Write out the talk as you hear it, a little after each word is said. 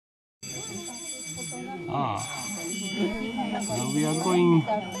Ah, now we are going.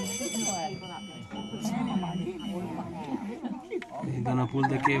 We're gonna pull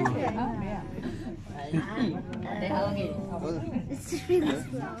the cable. It's really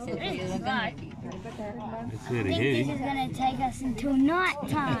slow. It's very I think heavy. this is going to take us until night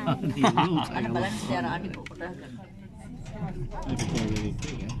time.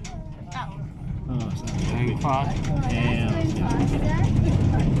 Going fast. Yeah.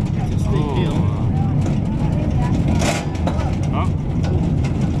 Oh. Oh.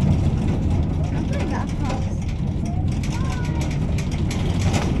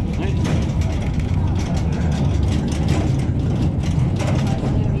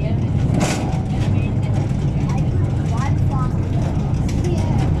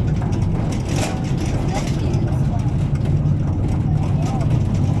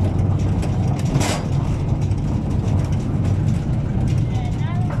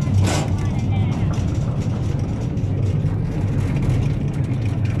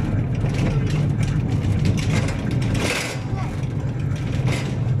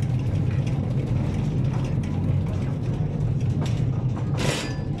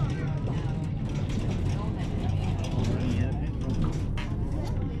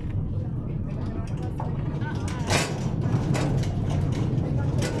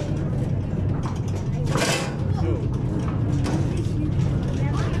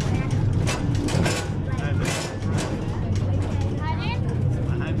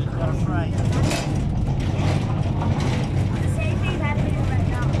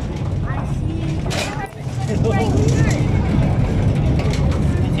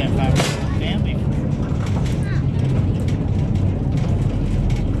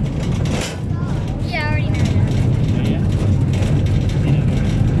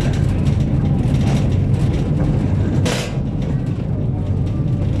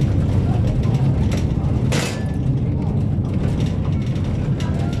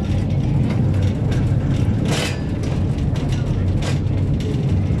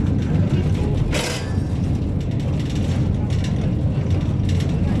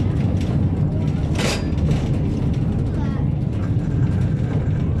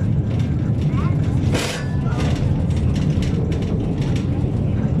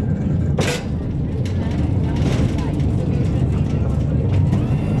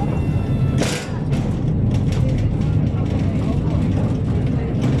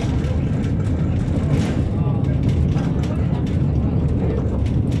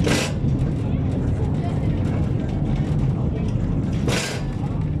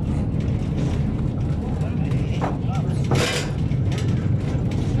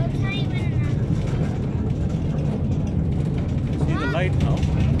 Light now. Look,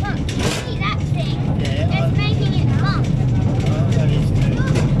 see that thing? It's making it bump.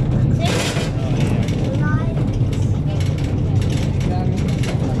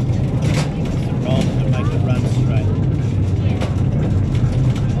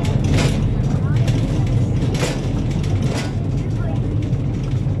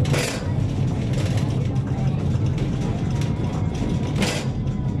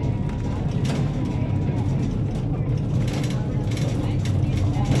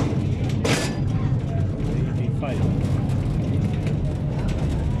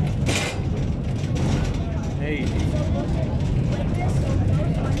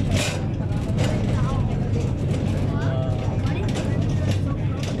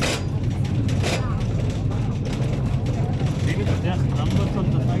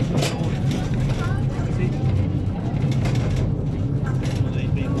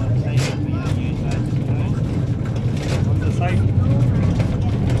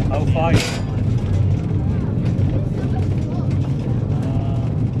 How far?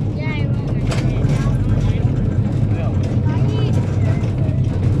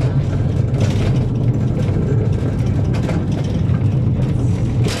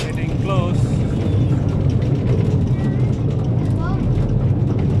 Getting close.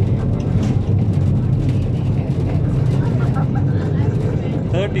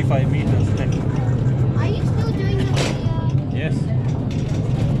 35 meters left. Are you still doing the video? Yes.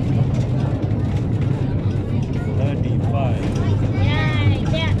 35.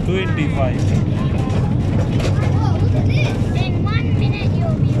 Yeah. 25. Oh, look at this. In 1 minute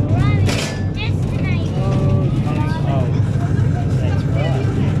you'll be arriving at destination. Oh, nice house. That's right.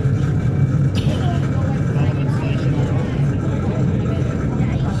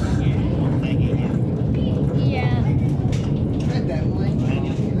 Yeah.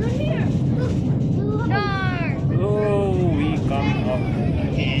 No. Oh, we come up.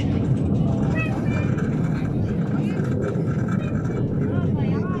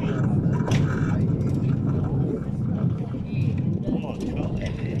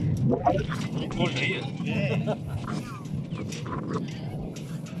 cold here. Yeah.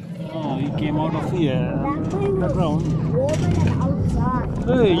 Oh, he came out of here. That place The was ground. warmer than outside.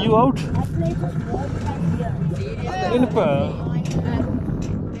 Hey, you out? That place was warmer than here. Jennifer,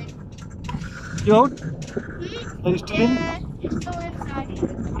 you out? Are you still in? It's still inside.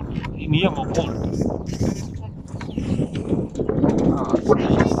 In here, my phone.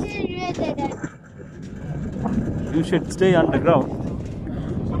 You should stay underground.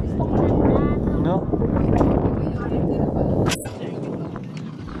 No?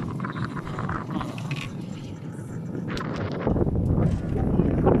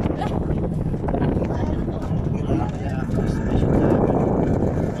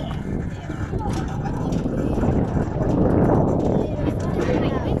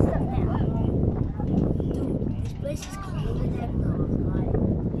 This place is colder than outside.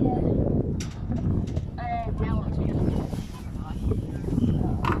 Now it's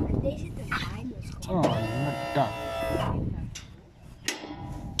they said the mine was cold. Oh, not done.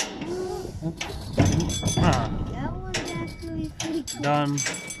 That was actually pretty cool. Done.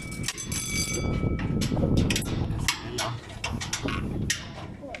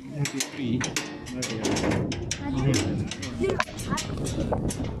 Maybe 3.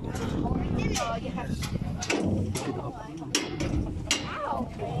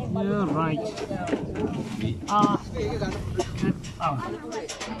 You're right. We are out.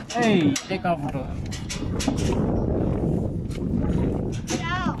 Hey, take our photo.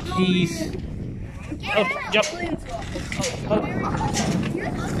 Please. Oh, jump. Come.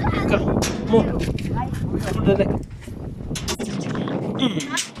 Move. Put the leg. You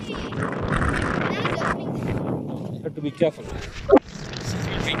have to be careful.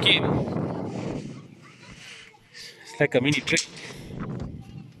 We came. It's like a mini trick.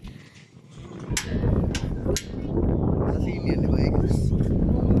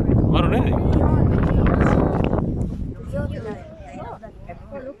 Maru ne?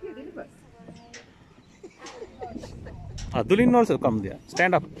 Dulin also come there.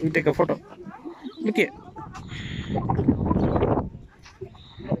 Stand up. We take a photo. Look here.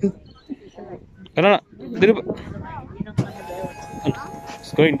 Kanana,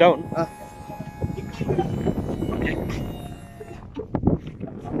 it's going down.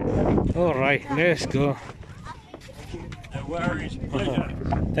 All right, let's go. No worries. Pleasure.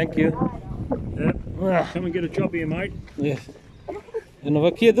 Thank you. Come and get a job here, mate. Yes. You know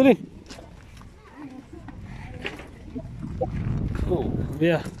what here, Dulin? Oh,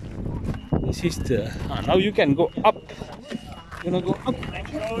 yeah. This is the. Now you can go up. You know, go up.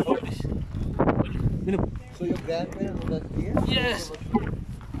 Thanks, guys. So your grandparents were here? Yes.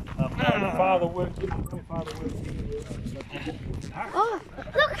 My father worked here. My father worked here. Oh,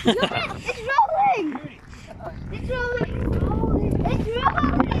 look! It's rolling! It's rolling! It's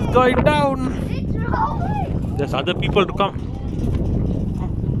rolling! Going down. It's rolling! There's other people to come.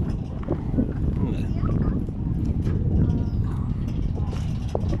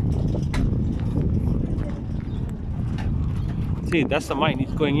 See, that's the mine.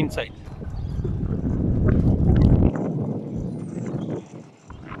 It's going inside.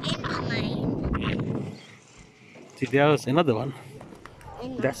 See, there's another one.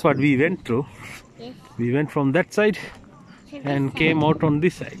 That's what we went through. Yes. We went from that side and came out on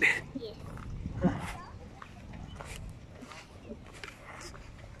this side.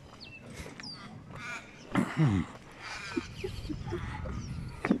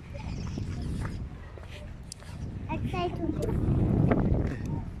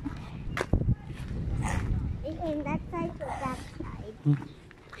 That side to that side.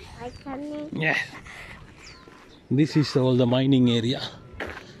 Like coming. Yeah. This is all the mining area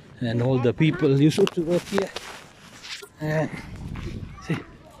and all the people used to work here. And see,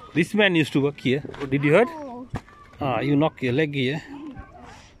 this man used to work here. Oh, did you heard? Oh. You knock your leg here.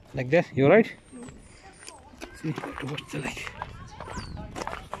 Like that. You alright? See, towards the leg.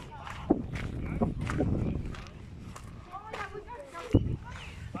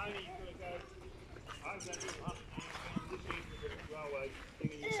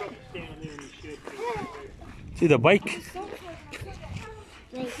 See the bike?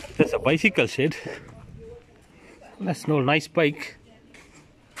 There's a bicycle shed. That's no nice bike.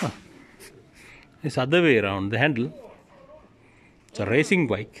 Huh. It's other way around, the handle. It's a racing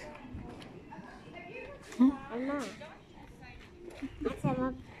bike. I know.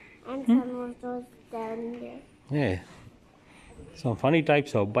 And some of those down there. Yeah. Some funny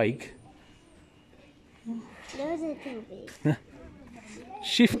types of bike. Those are too big.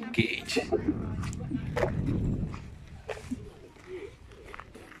 Shift gauge.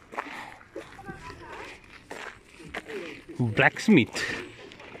 Blacksmith.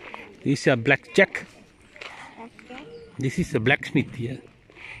 This is a blackjack. Okay. This is a blacksmith here.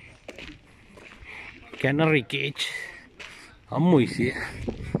 Canary cage. Ammu is here.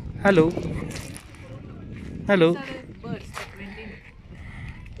 Hello. Hello.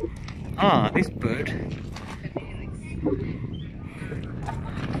 Ah, this bird.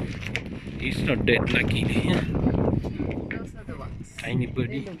 He's not dead, luckily. Those are the ones. Tiny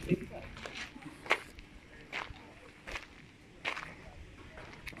birdie.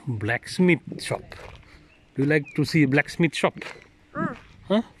 Blacksmith shop. Do you like to see a blacksmith shop? Ah,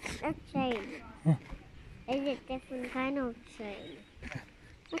 Huh? a train. Huh. Is it different kind of train?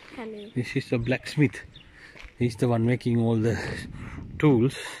 What's coming? This is the blacksmith. He's the one making all the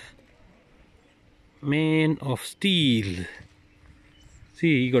tools. Man of steel.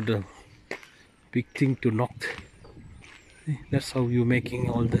 See, he got a big thing to knock. See, that's how you're making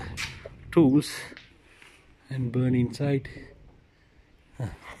all the tools and burn inside. Huh.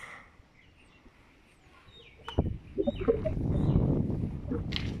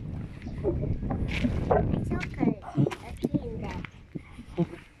 It's okay. I clean that.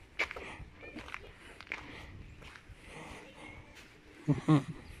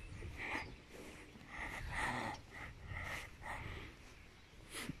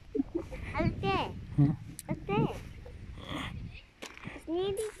 Okay. Okay. It's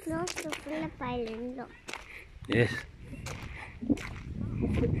nearly close to Phillip Island. Look. Yes.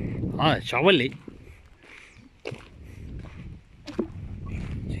 Ah, shovel it.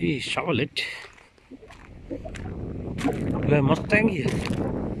 See, shovel it. Do you have Mustang here?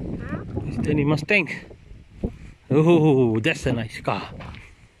 Huh? Is there any Mustang? Oh, that's a nice car.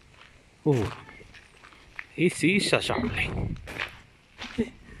 Oh, this is a shoveling. There's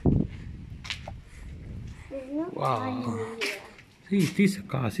no Wow. fun here. See, this is a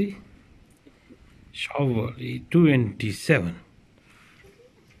car, see? Shovel 27.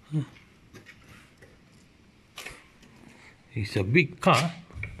 It's a big car.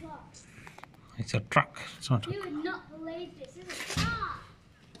 It's a truck. It's not a You would not believe this. This is a car.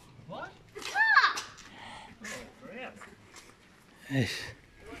 What? A car. Crap. yes.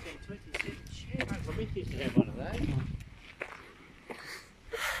 Uncle Mick used to have one of those.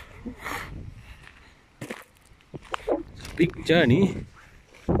 Big journey.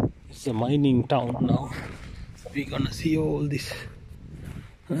 It's a mining town now. We're gonna see all this.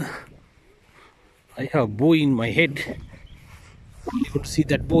 I have a boy in my head. You could see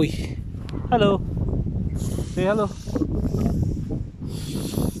that boy. Hello. Say hello.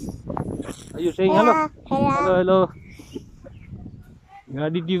 Are you saying hello? Hello. Hello, hello. Where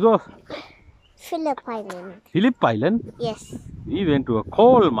did you go? Phillip Island. Phillip Island? Yes. We went to a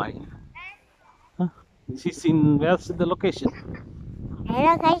coal mine. Huh? This is in, where's the location?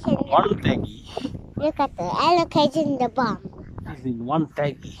 Allocation. Wonthaggi. Look at the allocation, the bomb. This is in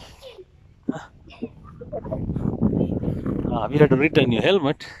Wonthaggi. We had to return your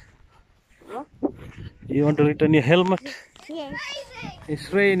helmet. What? You want to return your helmet? Yes.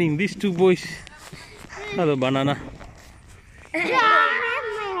 It's raining. These two boys. Hello, banana. I still have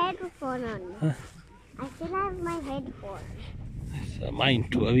my headphone on. I still have my headphone. It's a mine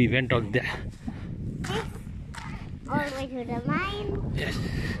tour. We went out there. All the way to the mine. Yes.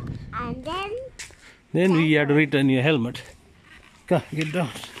 And Then we had to return your helmet. Come, get down.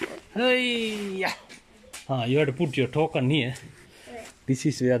 Hey, yeah. You have to put your token here. This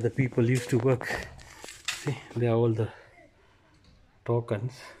is where the people used to work. See, there are all the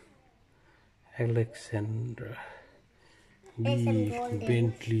tokens. Alexander There's some Lee, golden.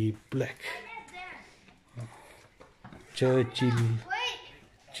 Bentley Black, Churchill,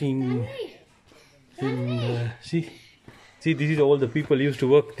 Ching. See, this is all the people used to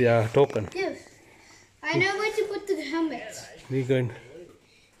work their token. Dude, I know where to put the helmet. We going.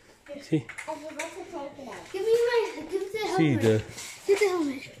 See, Give me the helmet. see the. Give the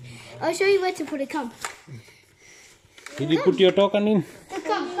helmet. I'll show you where to put it. Come. Did you put your token in?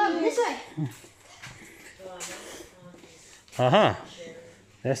 Come, this way.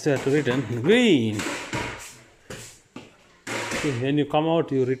 That's where to return. Green. See, when you come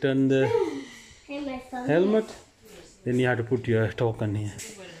out, you return the And my phone. helmet. Then you have to put your token here.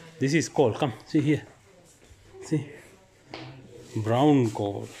 This is coal. Come, see here. See, brown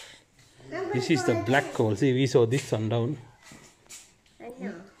coal. This is the black coal. See, we saw this one down. I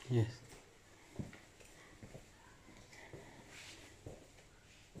know. Yes.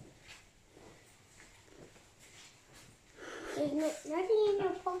 There's nothing in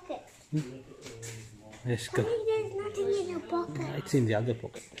your pocket. Let's go. Honey, there's nothing in your pocket. It's in the other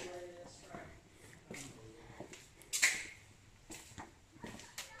pocket.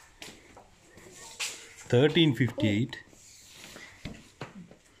 $13.58.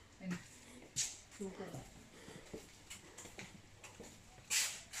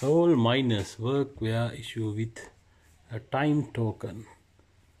 All miners work were issued with a time token.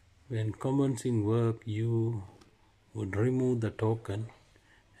 When commencing work, you would remove the token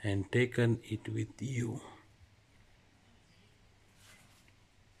and taken it with you.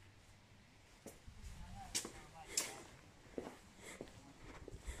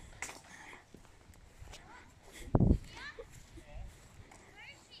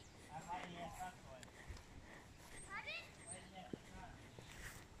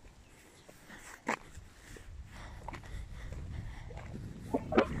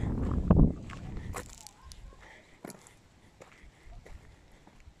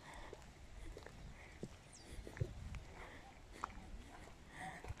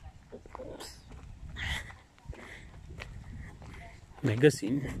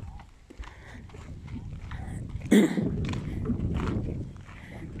 Magazine. This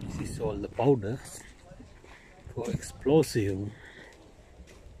is all the powder for explosive.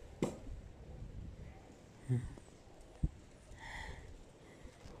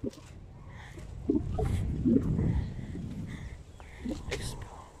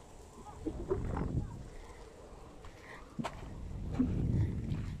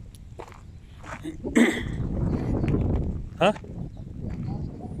 Huh?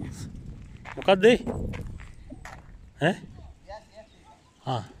 මොකක්ද ඒ? ඈ?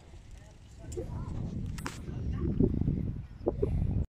 ආ